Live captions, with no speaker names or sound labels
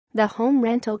The home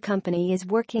rental company is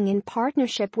working in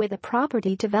partnership with a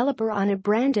property developer on a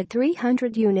branded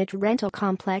 300-unit rental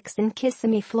complex in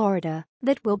Kissimmee, Florida,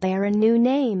 that will bear a new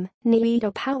name,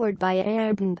 Niido, powered by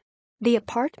Airbnb. The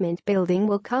apartment building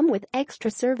will come with extra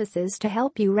services to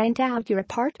help you rent out your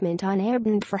apartment on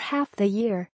Airbnb for half the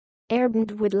year.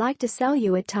 Airbnb would like to sell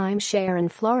you a timeshare in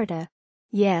Florida.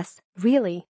 Yes,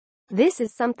 really. This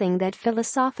is something that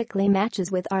philosophically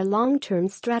matches with our long-term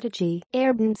strategy,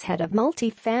 Airbnb's head of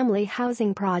multi-family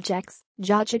housing projects,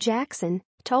 Jaja Jackson,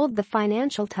 told the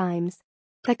Financial Times.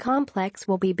 The complex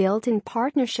will be built in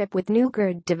partnership with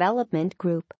Newgard Development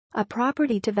Group, a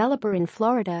property developer in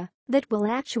Florida, that will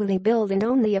actually build and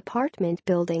own the apartment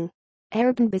building.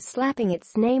 Airbnb is slapping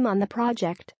its name on the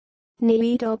project.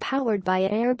 Niido, powered by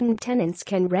Airbnb, tenants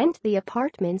can rent the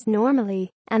apartments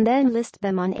normally and then list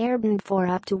them on Airbnb for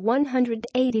up to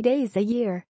 180 days a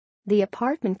year. The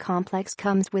apartment complex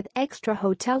comes with extra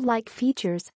hotel-like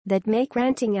features that make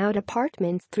renting out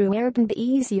apartments through Airbnb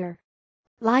easier.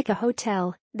 Like a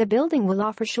hotel, the building will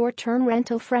offer short-term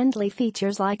rental-friendly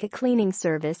features like a cleaning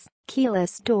service,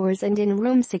 keyless doors, and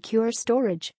in-room secure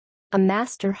storage. A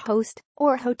master host,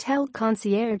 or hotel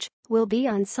concierge, will be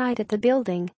on site at the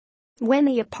building. When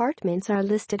the apartments are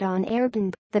listed on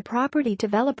Airbnb, the property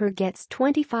developer gets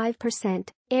 25%,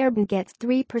 Airbnb gets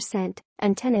 3%,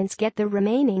 and tenants get the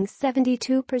remaining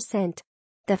 72%.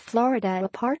 The Florida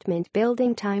apartment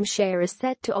building timeshare is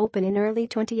set to open in early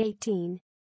 2018.